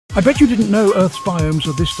I bet you didn't know Earth's biomes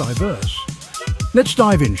are this diverse. Let's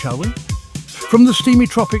dive in, shall we? From the steamy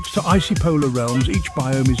tropics to icy polar realms, each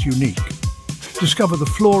biome is unique. Discover the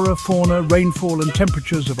flora, fauna, rainfall and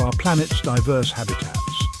temperatures of our planet's diverse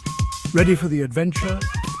habitats. Ready for the adventure?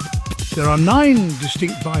 There are 9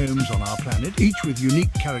 distinct biomes on our planet, each with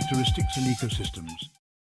unique characteristics and ecosystems.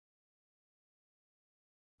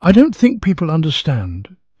 I don't think people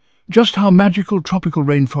understand just how magical tropical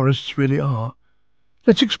rainforests really are.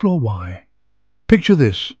 Let's explore why. Picture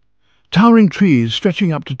this: towering trees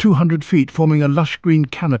stretching up to 200 feet, forming a lush green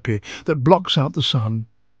canopy that blocks out the sun.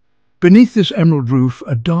 Beneath this emerald roof,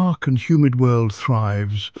 a dark and humid world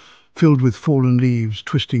thrives, filled with fallen leaves,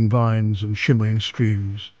 twisting vines and shimmering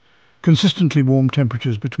streams. Consistently warm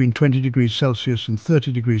temperatures between 20 degrees Celsius and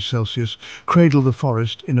 30 degrees Celsius cradle the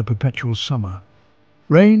forest in a perpetual summer.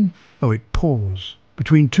 Rain? Oh, it pours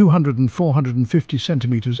between 200 and 450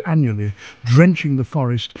 centimeters annually, drenching the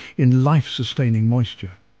forest in life-sustaining moisture.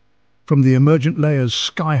 From the emergent layers,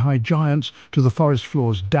 sky-high giants, to the forest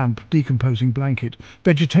floor's damp, decomposing blanket,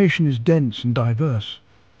 vegetation is dense and diverse.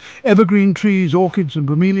 Evergreen trees, orchids and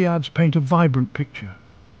bromeliads paint a vibrant picture.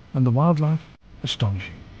 And the wildlife?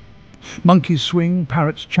 Astonishing. Monkeys swing,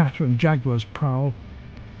 parrots chatter and jaguars prowl.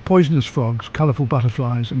 Poisonous frogs, colourful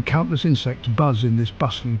butterflies and countless insects buzz in this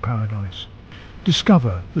bustling paradise.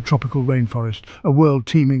 Discover the tropical rainforest, a world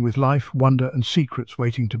teeming with life, wonder and secrets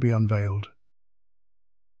waiting to be unveiled.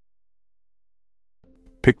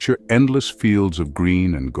 Picture endless fields of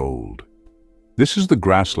green and gold. This is the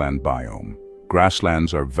grassland biome.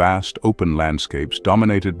 Grasslands are vast, open landscapes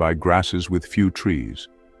dominated by grasses with few trees.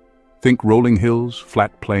 Think rolling hills,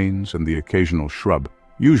 flat plains, and the occasional shrub,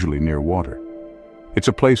 usually near water. It's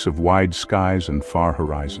a place of wide skies and far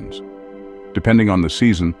horizons. Depending on the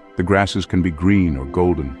season, the grasses can be green or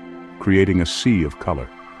golden, creating a sea of color.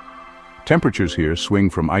 Temperatures here swing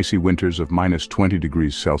from icy winters of -20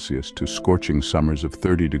 degrees Celsius to scorching summers of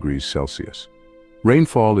 30 degrees Celsius.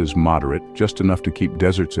 Rainfall is moderate, just enough to keep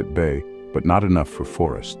deserts at bay, but not enough for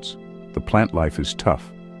forests. The plant life is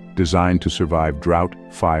tough, designed to survive drought,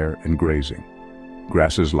 fire, and grazing.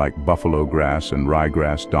 Grasses like buffalo grass and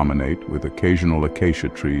ryegrass dominate, with occasional acacia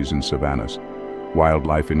trees and savannas.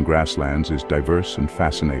 Wildlife in grasslands is diverse and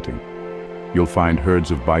fascinating. You'll find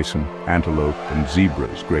herds of bison, antelope, and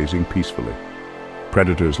zebras grazing peacefully.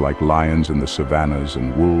 Predators like lions in the savannas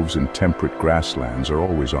and wolves in temperate grasslands are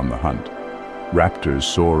always on the hunt. Raptors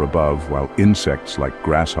soar above, while insects like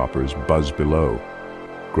grasshoppers buzz below.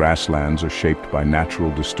 Grasslands are shaped by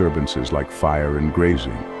natural disturbances like fire and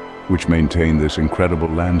grazing, which maintain this incredible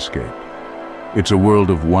landscape. It's a world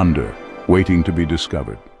of wonder, waiting to be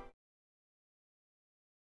discovered.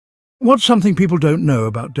 What's something people don't know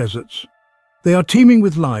about deserts? They are teeming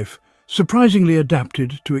with life, surprisingly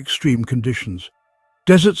adapted to extreme conditions.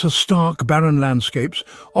 Deserts are stark, barren landscapes,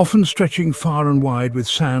 often stretching far and wide with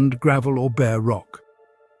sand, gravel or bare rock.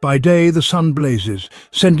 By day, the sun blazes,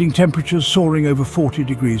 sending temperatures soaring over 40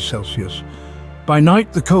 degrees Celsius. By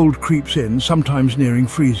night, the cold creeps in, sometimes nearing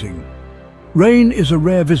freezing. Rain is a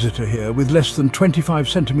rare visitor here, with less than 25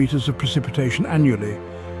 centimeters of precipitation annually.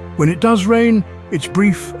 When it does rain, it's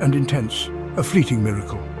brief and intense, a fleeting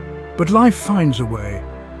miracle. But life finds a way.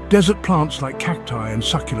 Desert plants like cacti and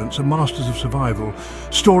succulents are masters of survival,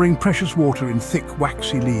 storing precious water in thick,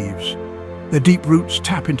 waxy leaves. Their deep roots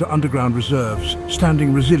tap into underground reserves,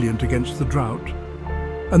 standing resilient against the drought.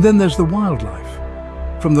 And then there's the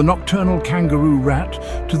wildlife. From the nocturnal kangaroo rat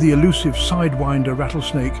to the elusive sidewinder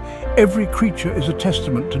rattlesnake, every creature is a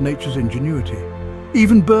testament to nature's ingenuity.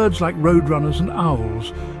 Even birds like roadrunners and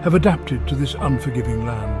owls have adapted to this unforgiving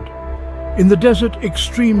land. In the desert,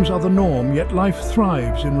 extremes are the norm, yet life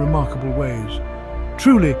thrives in remarkable ways.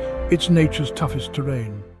 Truly, it's nature's toughest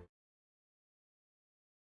terrain.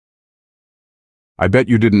 I bet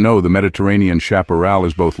you didn't know the Mediterranean chaparral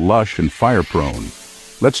is both lush and fire-prone.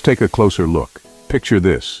 Let's take a closer look. Picture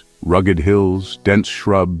this: rugged hills, dense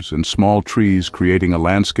shrubs, and small trees creating a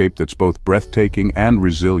landscape that's both breathtaking and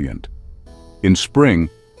resilient. In spring,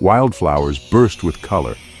 wildflowers burst with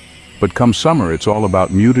color. But come summer, it's all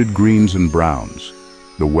about muted greens and browns.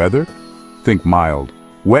 The weather? Think mild,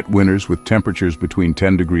 wet winters with temperatures between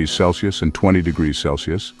 10 degrees Celsius and 20 degrees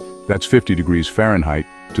Celsius. That's 50 degrees Fahrenheit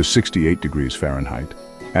to 68 degrees Fahrenheit.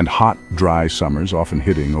 And hot, dry summers often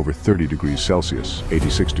hitting over 30 degrees Celsius,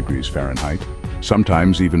 86 degrees Fahrenheit.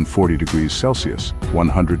 Sometimes even 40 degrees Celsius,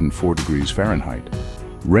 104 degrees Fahrenheit.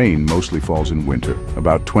 Rain mostly falls in winter,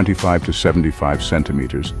 about 25 to 75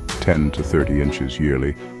 centimeters, 10 to 30 inches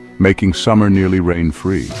yearly, making summer nearly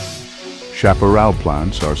rain-free. Chaparral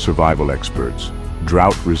plants are survival experts,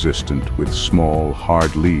 drought-resistant with small,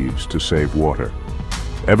 hard leaves to save water.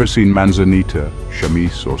 Ever seen manzanita,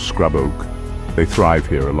 chamise or scrub oak? They thrive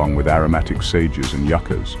here along with aromatic sages and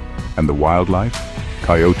yuccas. And the wildlife?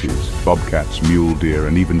 Coyotes, bobcats, mule deer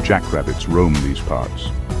and even jackrabbits roam these parts.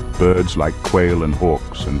 Birds like quail and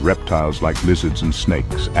hawks and reptiles like lizards and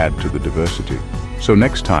snakes add to the diversity. So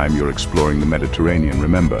next time you're exploring the Mediterranean,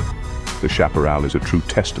 remember, the Chaparral is a true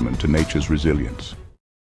testament to nature's resilience.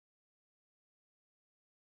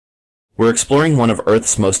 We're exploring one of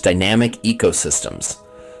Earth's most dynamic ecosystems,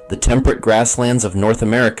 the temperate grasslands of North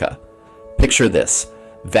America. Picture this,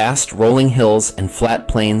 vast rolling hills and flat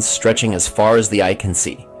plains stretching as far as the eye can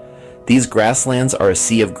see. These grasslands are a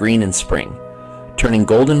sea of green in spring, turning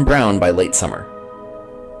golden brown by late summer.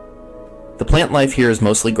 The plant life here is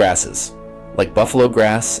mostly grasses, like buffalo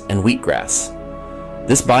grass and wheatgrass.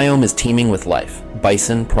 This biome is teeming with life,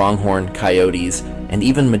 bison, pronghorn, coyotes, and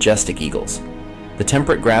even majestic eagles. The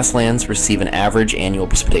temperate grasslands receive an average annual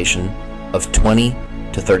precipitation of 20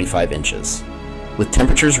 to 35 inches, with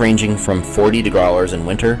temperatures ranging from 40 degrees in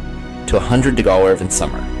winter to 100 degrees in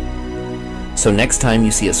summer. So next time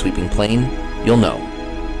you see a sweeping plain, you'll know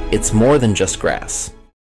it's more than just grass.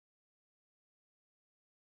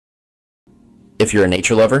 If you're a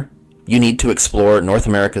nature lover, you need to explore North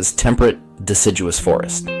America's temperate deciduous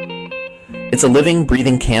forest. It's a living,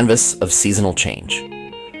 breathing canvas of seasonal change.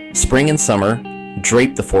 Spring and summer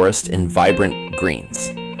drape the forest in vibrant greens,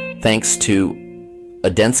 thanks to a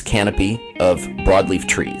dense canopy of broadleaf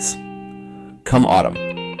trees. Come autumn,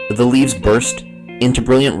 the leaves burst into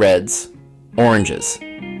brilliant reds, oranges,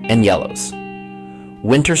 and yellows.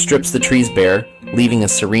 Winter strips the trees bare, leaving a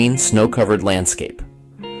serene, snow-covered landscape.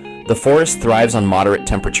 The forest thrives on moderate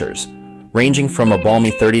temperatures, ranging from a balmy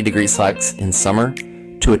 30 degrees Celsius in summer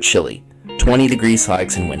to a chilly 20 degrees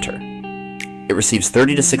Celsius in winter. It receives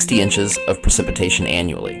 30 to 60 inches of precipitation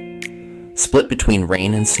annually, split between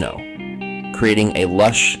rain and snow, creating a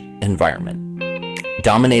lush environment.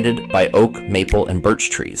 Dominated by oak, maple, and birch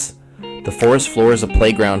trees, the forest floor is a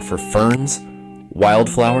playground for ferns,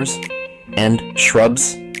 wildflowers, and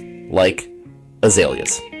shrubs like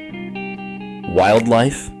azaleas.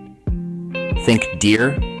 Wildlife? Think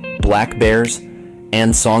deer, black bears,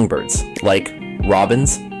 and songbirds like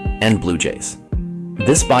robins and blue jays.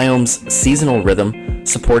 This biome's seasonal rhythm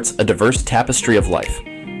supports a diverse tapestry of life,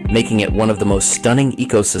 making it one of the most stunning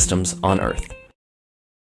ecosystems on Earth.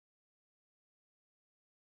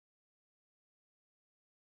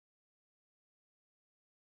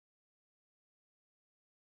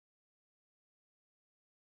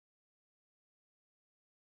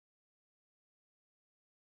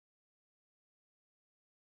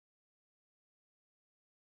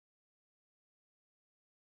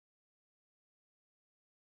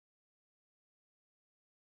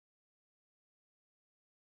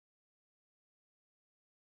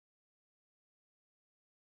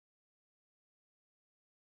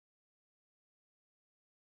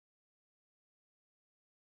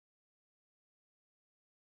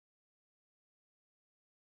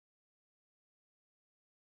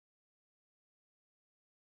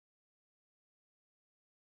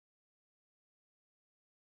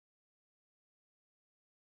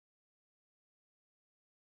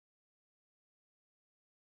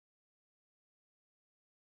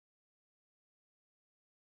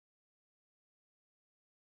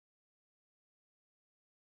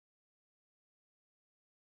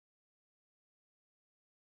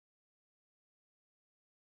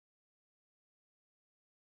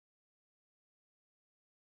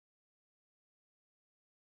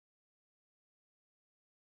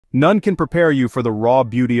 None can prepare you for the raw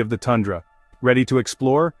beauty of the tundra. Ready to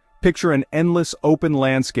explore? Picture an endless open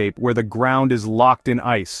landscape where the ground is locked in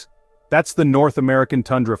ice. That's the North American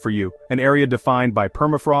tundra for you, an area defined by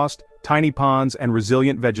permafrost, tiny ponds, and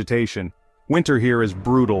resilient vegetation. Winter here is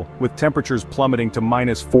brutal, with temperatures plummeting to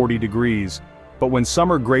minus 40 degrees. But when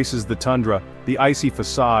summer graces the tundra, the icy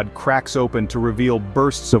facade cracks open to reveal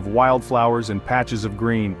bursts of wildflowers and patches of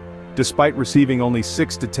green. Despite receiving only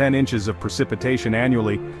 6 to 10 inches of precipitation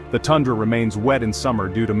annually, the tundra remains wet in summer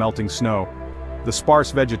due to melting snow. The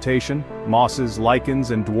sparse vegetation, mosses,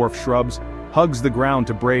 lichens, and dwarf shrubs, hugs the ground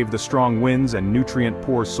to brave the strong winds and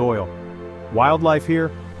nutrient-poor soil. Wildlife here?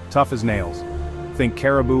 Tough as nails. Think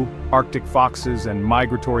caribou, Arctic foxes, and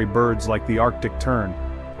migratory birds like the Arctic tern.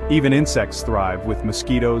 Even insects thrive, with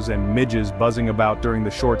mosquitoes and midges buzzing about during the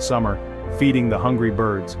short summer, feeding the hungry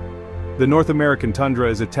birds. The North American tundra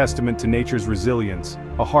is a testament to nature's resilience,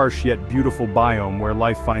 a harsh yet beautiful biome where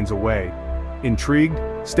life finds a way. Intrigued?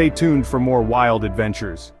 Stay tuned for more wild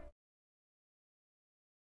adventures.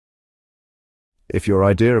 If your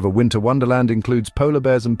idea of a winter wonderland includes polar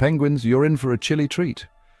bears and penguins, you're in for a chilly treat.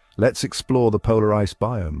 Let's explore the polar ice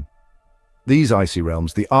biome. These icy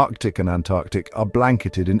realms, the Arctic and Antarctic, are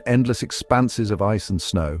blanketed in endless expanses of ice and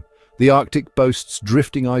snow. The Arctic boasts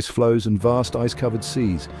drifting ice floes and vast ice-covered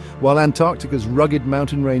seas, while Antarctica's rugged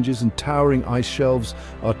mountain ranges and towering ice shelves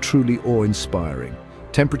are truly awe-inspiring.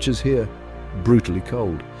 Temperatures here, brutally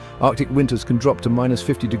cold. Arctic winters can drop to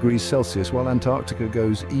 -50 degrees Celsius, while Antarctica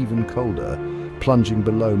goes even colder, plunging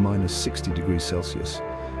below -60 degrees Celsius.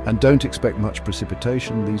 And don't expect much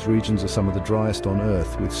precipitation. These regions are some of the driest on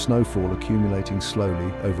Earth, with snowfall accumulating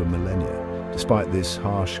slowly over millennia. Despite this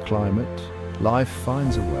harsh climate, life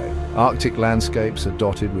finds a way. Arctic landscapes are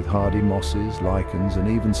dotted with hardy mosses, lichens, and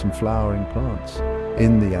even some flowering plants.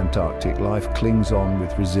 In the Antarctic, life clings on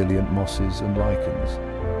with resilient mosses and lichens.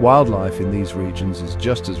 Wildlife in these regions is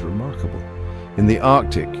just as remarkable. In the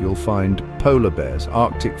Arctic, you'll find polar bears,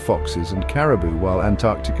 Arctic foxes, and caribou, while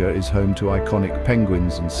Antarctica is home to iconic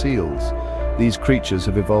penguins and seals. These creatures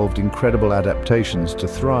have evolved incredible adaptations to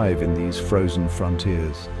thrive in these frozen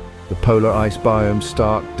frontiers. The polar ice biome,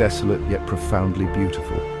 stark, desolate, yet profoundly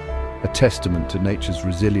beautiful, a testament to nature's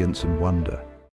resilience and wonder.